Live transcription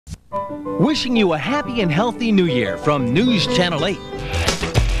Wishing you a happy and healthy New Year from News Channel 8.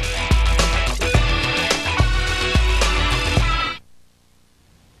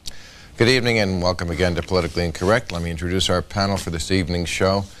 Good evening and welcome again to Politically Incorrect. Let me introduce our panel for this evening's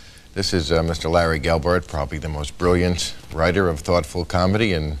show. This is Mr. Larry Gelbart, probably the most brilliant writer of thoughtful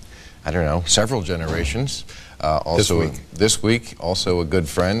comedy in, I don't know, several generations. This week, also a good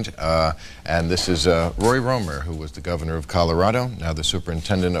friend. And this is Roy Romer, who was the governor of Colorado, now the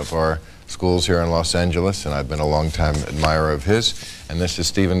superintendent of our schools here in Los Angeles, and I've been a long-time admirer of his. And this is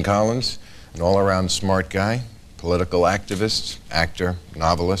Stephen Collins, an all-around smart guy, political activist, actor,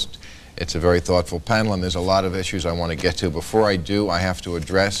 novelist. It's a very thoughtful panel, and there's a lot of issues I want to get to. Before I do, I have to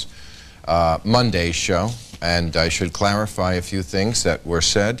address Monday's show, and I should clarify a few things that were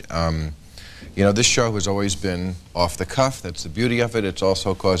said. You know, this show has always been off the cuff. That's the beauty of it. It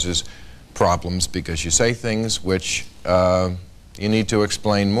also causes problems because you say things which you need to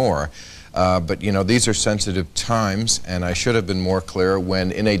explain more. But, you know, these are sensitive times, and I should have been more clear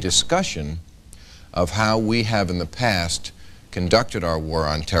when in a discussion of how we have in the past conducted our war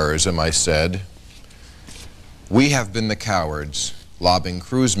on terrorism, I said, we have been the cowards lobbing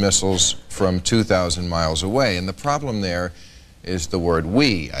cruise missiles from 2,000 miles away. And the problem there is the word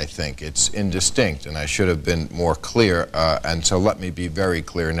we, I think. It's indistinct, and I should have been more clear, and so let me be very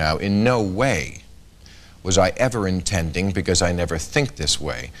clear now. In no way was I ever intending, because I never think this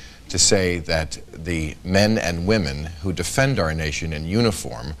way, to say that the men and women who defend our nation in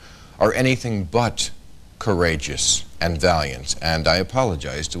uniform are anything but courageous and valiant, and I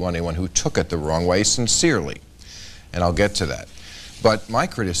apologize to anyone who took it the wrong way sincerely, and I'll get to that. But my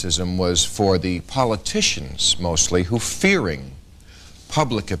criticism was for the politicians, mostly, who, fearing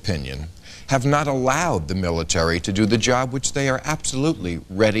public opinion, have not allowed the military to do the job which they are absolutely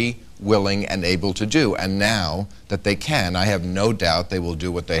ready, willing, and able to do. And now that they can, I have no doubt they will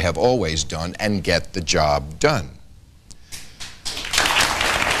do what they have always done and get the job done.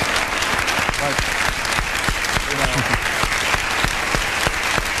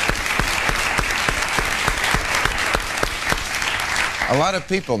 A lot of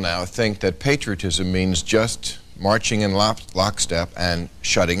people now think that patriotism means just marching in lockstep and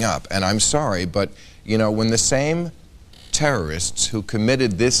shutting up. And I'm sorry, but, you know, when the same terrorists who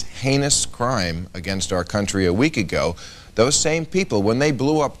committed this heinous crime against our country a week ago, those same people, when they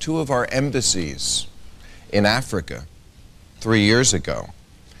blew up 2 of our embassies in Africa 3 years ago,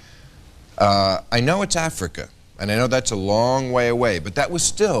 I know it's Africa, and I know that's a long way away, but that was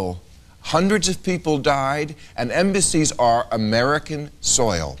still hundreds of people died, and embassies are American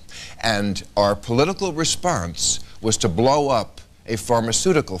soil. And our political response was to blow up a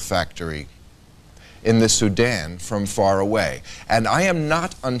pharmaceutical factory in the Sudan from far away. And I am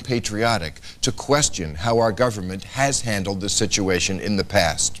not unpatriotic to question how our government has handled this situation in the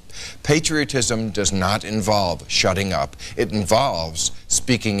past. Patriotism does not involve shutting up. It involves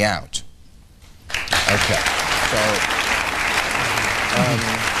speaking out. Okay,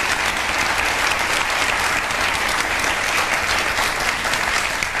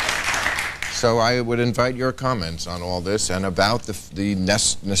 so I would invite your comments on all this and about the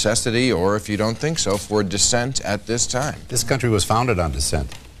necessity, or if you don't think so, for dissent at this time. This country was founded on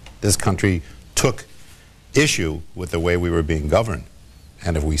dissent. This country took issue with the way we were being governed.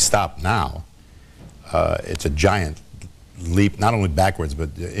 And if we stop now, it's a giant leap, not only backwards,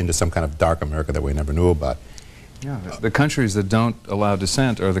 but into some kind of dark America that we never knew about. Yeah, the countries that don't allow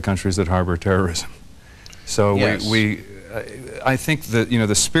dissent are the countries that harbor terrorism. So yes. I think that, you know,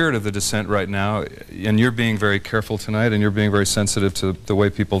 the spirit of the dissent right now, and you're being very careful tonight, and you're being very sensitive to the way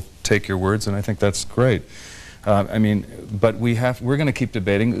people take your words, and I think that's great. I mean, but we're going to keep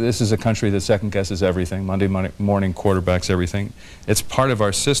debating. This is a country that second guesses everything. Monday morning quarterbacks everything. It's part of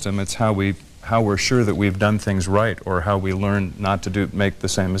our system. It's how we're sure that we've done things right, or how we learn not to make the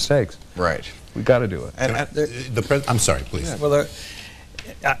same mistakes. Right. We got to do it. And I'm sorry, please. Yeah, well,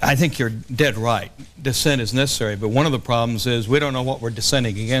 I think you're dead right. Dissent is necessary, but one of the problems is we don't know what we're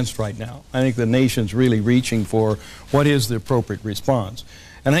dissenting against right now. I think the nation's really reaching for what is the appropriate response.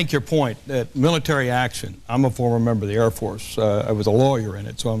 And I think your point that military action, I'm a former member of the Air Force. I was a lawyer in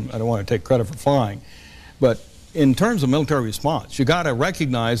it, so I don't want to take credit for flying. But in terms of military response, you got to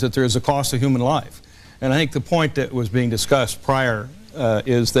recognize that there is a cost of human life. And I think the point that was being discussed prior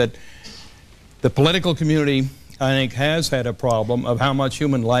is that the political community, I think, has had a problem of how much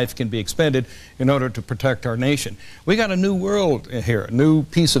human life can be expended in order to protect our nation. We got a new world here, a new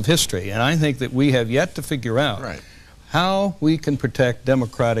piece of history, and I think that we have yet to figure out how we can protect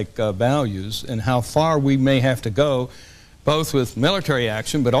democratic values and how far we may have to go, both with military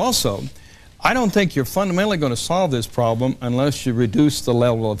action, but also I don't think you're fundamentally going to solve this problem unless you reduce the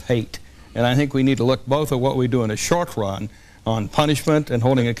level of hate. And I think we need to look both at what we do in a short run on punishment and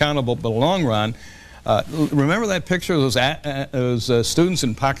holding accountable, but the long run. Remember that picture of those students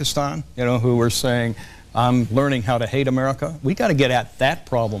in Pakistan, you know, who were saying, I'm learning how to hate America? We got to get at that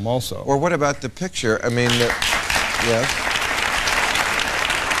problem also. Or what about the picture? I mean, yes.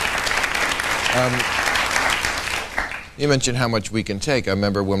 You mentioned how much we can take. I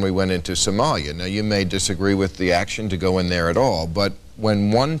remember when we went into Somalia. Now, you may disagree with the action to go in there at all, but when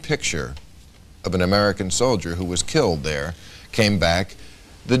one picture of an American soldier who was killed there came back,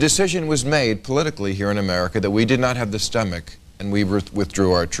 the decision was made politically here in America that we did not have the stomach, and we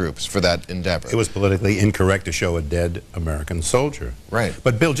withdrew our troops for that endeavor. It was politically incorrect to show a dead American soldier. Right.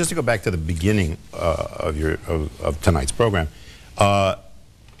 But Bill, just to go back to the beginning of tonight's program,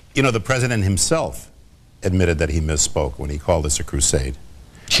 you know, the president himself admitted that he misspoke when he called this a crusade.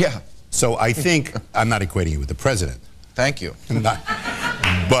 Yeah. So I think, I'm not equating you with the president. Thank you.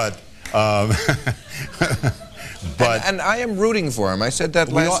 But and I am rooting for him. I said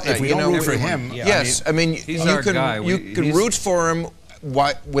that last night. If we don't root for him, yes, I mean, he's our guy. You can root for him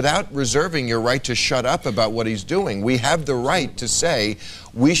without reserving your right to shut up about what he's doing. We have the right to say,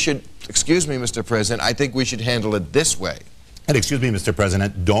 we should, excuse me, Mr. President, I think we should handle it this way. And excuse me, Mr.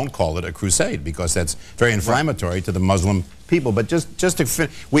 President, don't call it a crusade, because that's very inflammatory to the Muslim people. But just to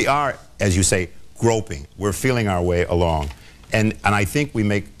finish, we are, as you say, groping. We're feeling our way along. And I think we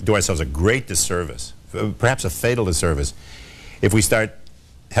do ourselves a great disservice, perhaps a fatal disservice, if we start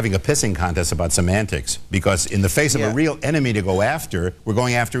having a pissing contest about semantics, because in the face of a real enemy to go after, we're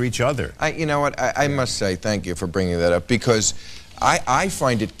going after each other. You know what, I must say thank you for bringing that up, because I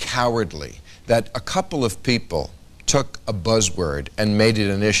find it cowardly that a couple of people took a buzzword and made it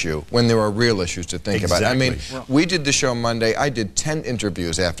an issue when there are real issues to think about. I mean, we did the show Monday. I did 10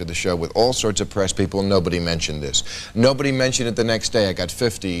 interviews after the show with all sorts of press people. Nobody mentioned this. Nobody mentioned it the next day. I got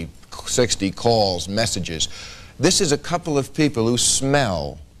 50, 60 calls, messages. This is a couple of people who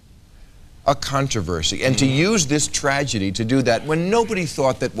smell a controversy. And to use this tragedy to do that when nobody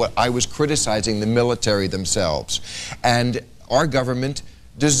thought that I was criticizing the military themselves. And our government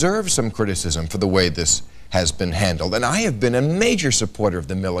deserves some criticism for the way this has been handled. And I have been a major supporter of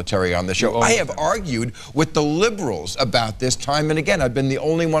the military on the show. I have argued with the liberals about this time and again. I've been the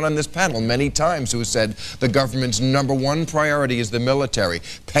only one on this panel many times who said the government's #1 priority is the military.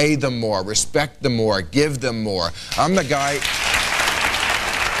 Pay them more, respect them more, give them more. I'm the guy...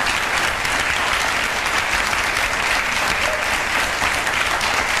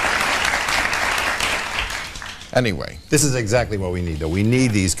 Anyway. This is exactly what we need, though. We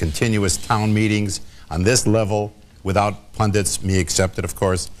need these continuous town meetings on this level, without pundits, me accepted, of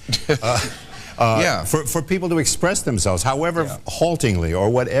course, for people to express themselves, however haltingly or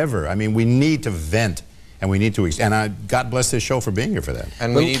whatever. I mean, we need to vent, and we need to, and God bless this show for being here for that.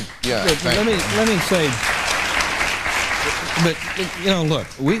 And we need, let me say, but, you know, look,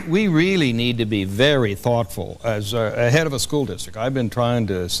 we really need to be very thoughtful. As a head of a school district, I've been trying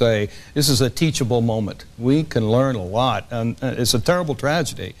to say this is a teachable moment. We can learn a lot, and it's a terrible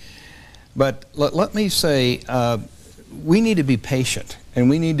tragedy. But let me say, we need to be patient, and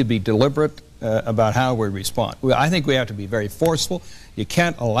we need to be deliberate about how we respond. I think we have to be very forceful. You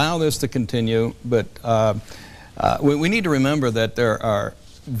can't allow this to continue, but we need to remember that there are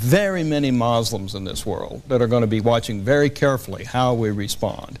very many Muslims in this world that are going to be watching very carefully how we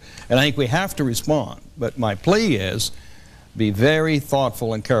respond. And I think we have to respond, but my plea is be very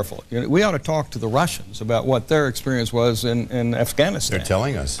thoughtful and careful. You know, we ought to talk to the Russians about what their experience was in Afghanistan. They're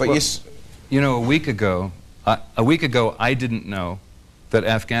telling us. But well, you know, a week ago, I didn't know that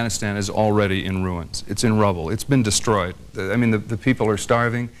Afghanistan is already in ruins. It's in rubble. It's been destroyed. I mean, the people are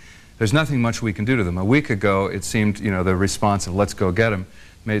starving. There's nothing much we can do to them. A week ago, it seemed, you know, the response of let's go get them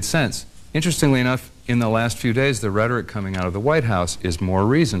made sense. Interestingly enough, in the last few days, the rhetoric coming out of the White House is more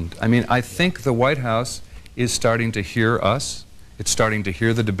reasoned. I mean, I think the White House is starting to hear us. It's starting to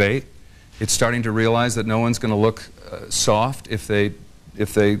hear the debate. It's starting to realize that no one's going to look soft if they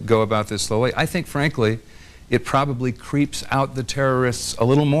go about this slowly. I think, frankly, it probably creeps out the terrorists a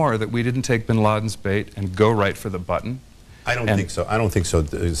little more that we didn't take bin Laden's bait and go right for the button. I don't think so. I don't think so,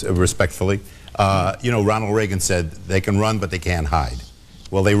 respectfully. You know, Ronald Reagan said they can run, but they can't hide.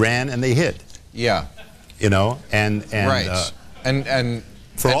 Well, they ran and they hid. Yeah. You know, and right.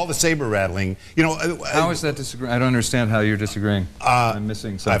 For all the saber rattling, you know. How is that disagreeing? I don't understand how you're disagreeing. I'm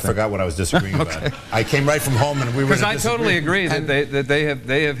missing something. I forgot what I was disagreeing about. I came right from home and we were. Because I totally agree that they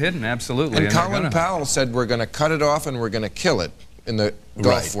have hidden, absolutely. And Colin Powell said we're going to cut it off and we're going to kill it. in the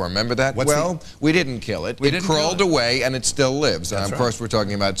Gulf War. Remember that? We didn't kill it. It crawled away, and it still lives. And of course, we're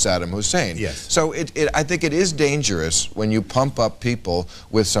talking about Saddam Hussein. Yes. So I think it is dangerous when you pump up people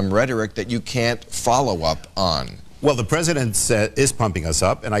with some rhetoric that you can't follow up on. Well, the president is pumping us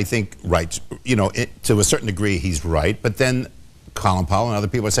up, and I think, to a certain degree, he's right. But then Colin Powell and other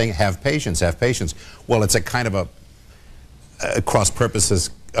people are saying, have patience, have patience. Well, it's a kind of a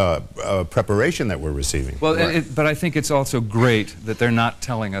cross-purposes preparation that we're receiving. Well, but I think it's also great that they're not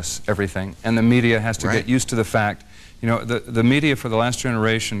telling us everything, and the media has to get used to the fact. You know, the media for the last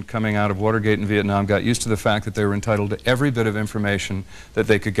generation coming out of Watergate and Vietnam got used to the fact that they were entitled to every bit of information that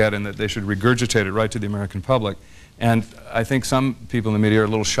they could get and that they should regurgitate it right to the American public. And I think some people in the media are a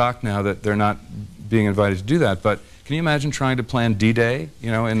little shocked now that they're not being invited to do that. But can you imagine trying to plan D-Day,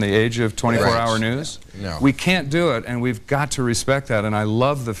 in the age of 24-hour news? No. We can't do it, and we've got to respect that. And I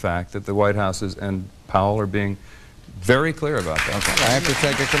love the fact that the White House and Powell are being very clear about that. Okay. I have to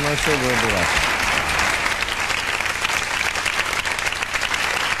take a commercial. We'll be back.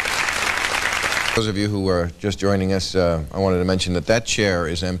 Those of you who are just joining us, I wanted to mention that chair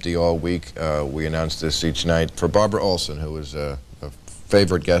is empty all week. We announce this each night for Barbara Olson, who is a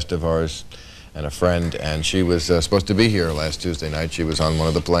favorite guest of ours and a friend, and she was supposed to be here last Tuesday night. She was on one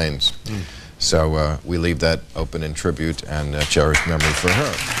of the planes. So we leave that open in tribute and cherished memory for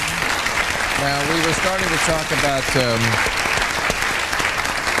her. Now, we were starting to talk about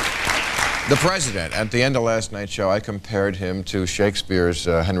the president. At the end of last night's show, I compared him to Shakespeare's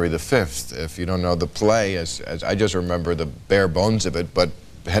Henry V. If you don't know the play, as I just remember the bare bones of it, but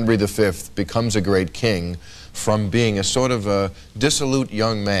Henry V becomes a great king from being a sort of a dissolute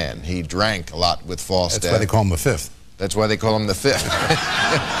young man. He drank a lot with Falstaff. That's why they call him the Fifth. That's why they call him the Fifth.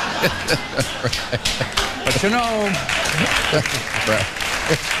 But you know...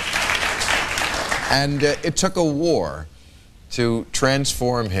 And it took a war to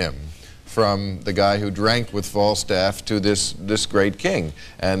transform him from the guy who drank with Falstaff to this great king.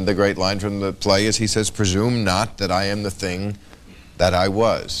 And the great line from the play is, he says, "Presume not that I am the thing that I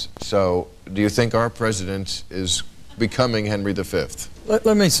was." So, do you think our president is becoming Henry V?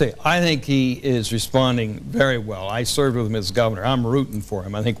 Let me say, I think he is responding very well. I served with him as governor. I'm rooting for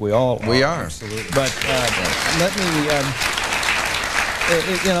him. I think we all are. We are. Absolutely. But let me,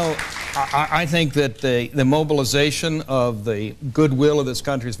 I think that the mobilization of the goodwill of this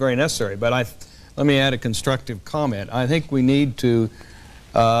country is very necessary. But let me add a constructive comment. I think we need to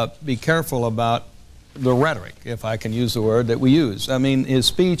be careful about the rhetoric, if I can use the word, that we use. I mean, his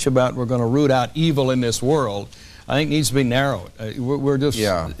speech about we're going to root out evil in this world, I think needs to be narrowed. We're just,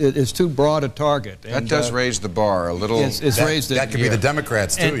 it's too broad a target. That does raise the bar a little. That could be the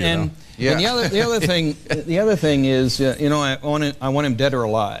Democrats too, And the other thing is, I want him dead or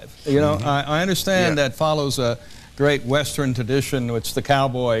alive. I understand that follows a great Western tradition which the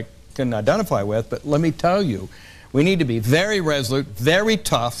cowboy can identify with, but let me tell you, we need to be very resolute, very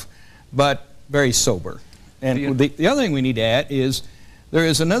tough, but very sober. And the other thing we need to add is there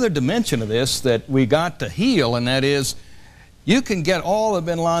is another dimension of this that we got to heal, and that is you can get all the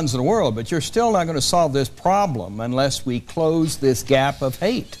bin Ladens in the world, but you're still not going to solve this problem unless we close this gap of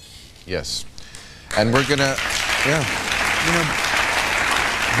hate. Yes. And we're going to,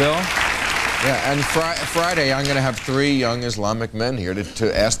 Bill? Yeah, and Friday I'm going to have 3 young Islamic men here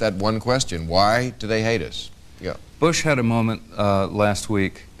to ask that one question. Why do they hate us? Yeah. Bush had a moment last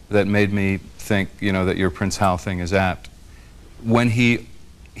week that made me think, that your Prince Hal thing is apt. When he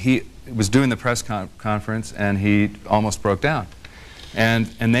was doing the press conference and he almost broke down. And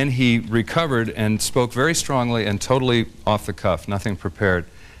then he recovered and spoke very strongly and totally off the cuff, nothing prepared.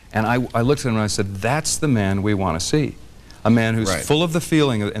 And I looked at him and I said, that's the man we want to see. A man who's full of the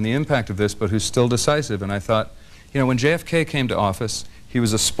feeling and the impact of this, but who's still decisive. And I thought, when JFK came to office, he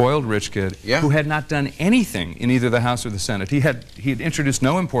was a spoiled rich kid who had not done anything in either the House or the Senate. He had introduced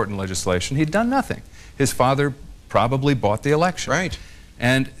no important legislation. He'd done nothing. His father probably bought the election. Right.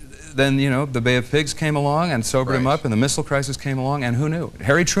 And then, the Bay of Pigs came along and sobered him up, and the missile crisis came along, and who knew?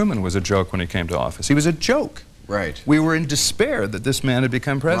 Harry Truman was a joke when he came to office. He was a joke. Right. We were in despair that this man had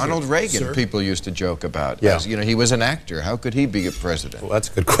become president. Ronald Reagan, people used to joke about. As, he was an actor. How could he be a president? Well, that's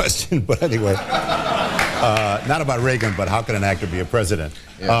a good question, but anyway. Not about Reagan, but how can an actor be a president?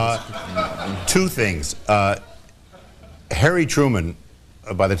 Yeah. 2 things. Harry Truman,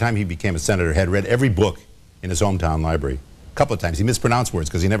 by the time he became a senator, had read every book in his hometown library. A couple of times. He mispronounced words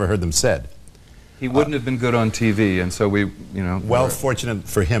because he never heard them said. He wouldn't have been good on TV, and so we, Well, fortunate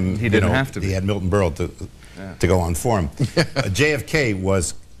for him, he didn't have to be. He had Milton Berle to go on for him. JFK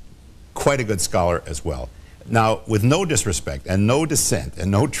was quite a good scholar as well. Now, with no disrespect and no dissent and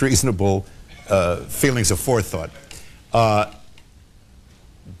no treasonable feelings of forethought,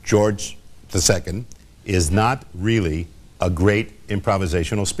 George II is not really a great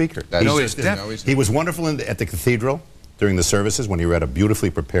improvisational speaker. He was wonderful at the cathedral during the services when he read a beautifully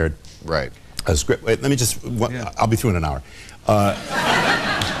prepared script. Wait, let me just, I'll be through in an hour.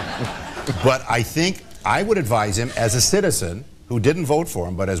 But I think I would advise him as a citizen who didn't vote for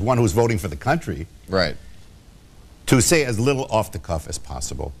him, but as one who's voting for the country, to say as little off the cuff as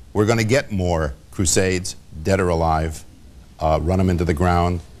possible. We're going to get more crusades, dead or alive, run them into the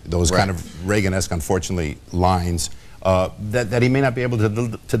ground, those kind of Reagan-esque, unfortunately, lines that he may not be able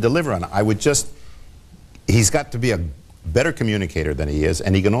to deliver on. I would just, he's got to be a better communicator than he is,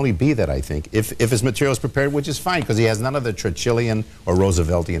 and he can only be that, I think, if his material is prepared, which is fine, because he has none of the Churchillian or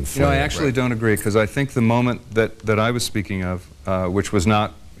Rooseveltian flair. You know, I actually don't agree, because I think the moment that I was speaking of, which was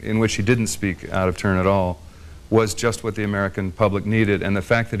not, in which he didn't speak out of turn at all, was just what the American public needed, and the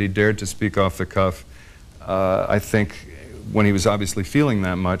fact that he dared to speak off the cuff, I think, when he was obviously feeling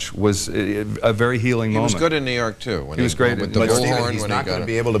that much, was a very healing moment. He was good in New York, too. When he was great. With the but bullhorn, he's not going to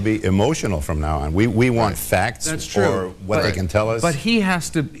be able to be emotional from now on. We want facts. That's true. Or what they can tell us. But he has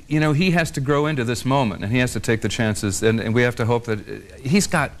to, you know, he has to grow into this moment, and he has to take the chances, and we have to hope that he's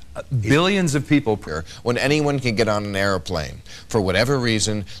got billions of people. When anyone can get on an airplane, for whatever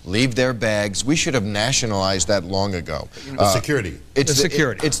reason, leave their bags, we should have nationalized that long ago. Security. It's the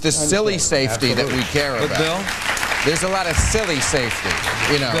security. It's the silly safety that we care about. Bill? There's a lot of silly safety,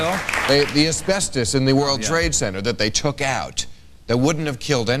 you know. The asbestos in the World Trade Center that they took out, that wouldn't have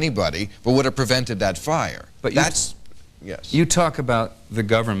killed anybody, but would have prevented that fire. But that's, you talk about the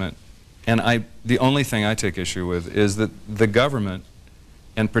government, and the only thing I take issue with is that the government,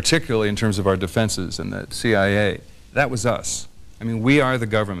 and particularly in terms of our defenses and the CIA, that was us. I mean, we are the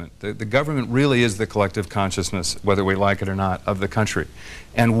government. The government really is the collective consciousness, whether we like it or not, of the country.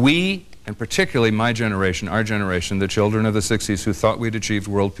 And we, and particularly my generation, our generation, the children of the 60s who thought we'd achieved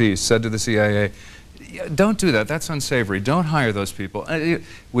world peace, said to the CIA, don't do that, that's unsavory, don't hire those people.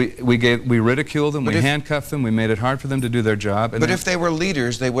 We ridiculed them, we handcuffed them, we made it hard for them to do their job. But if they were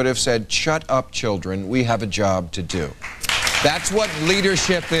leaders, they would have said, shut up, children, we have a job to do. That's what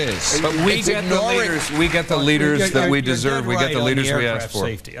leadership is. But we get the leaders that we deserve. We get the leaders we asked for.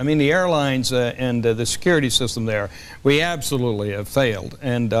 Safety. I mean, the airlines and the security system there, we absolutely have failed.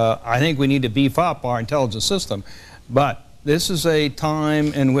 And I think we need to beef up our intelligence system. But this is a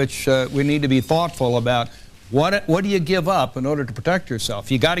time in which we need to be thoughtful about what do you give up in order to protect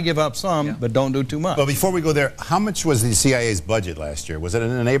yourself. You got to give up some, but don't do too much. Well, before we go there, how much was the CIA's budget last year? Was it in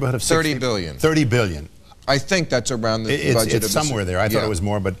the neighborhood of 30 billion. 30 billion. I think that's around the budget. It's somewhere there. I thought it was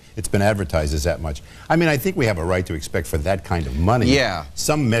more, but it's been advertised as that much. I mean, I think we have a right to expect for that kind of money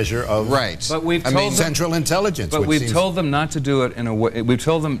some measure of But we've told them, central intelligence. But we've told them not to do it in a way. We've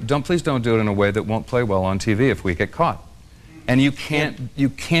told them, please don't do it in a way that won't play well on TV if we get caught. And you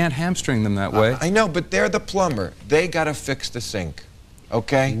can't hamstring them that way. I know, but they're the plumber. They got to fix the sink.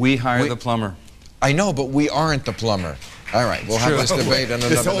 Okay? We hire the plumber. I know, but we aren't the plumber. All right, we'll have this debate on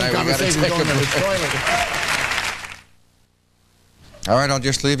another night. We got to take a break. All right, I'll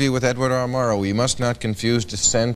just leave you with Edward R. Murrow. We must not confuse dissent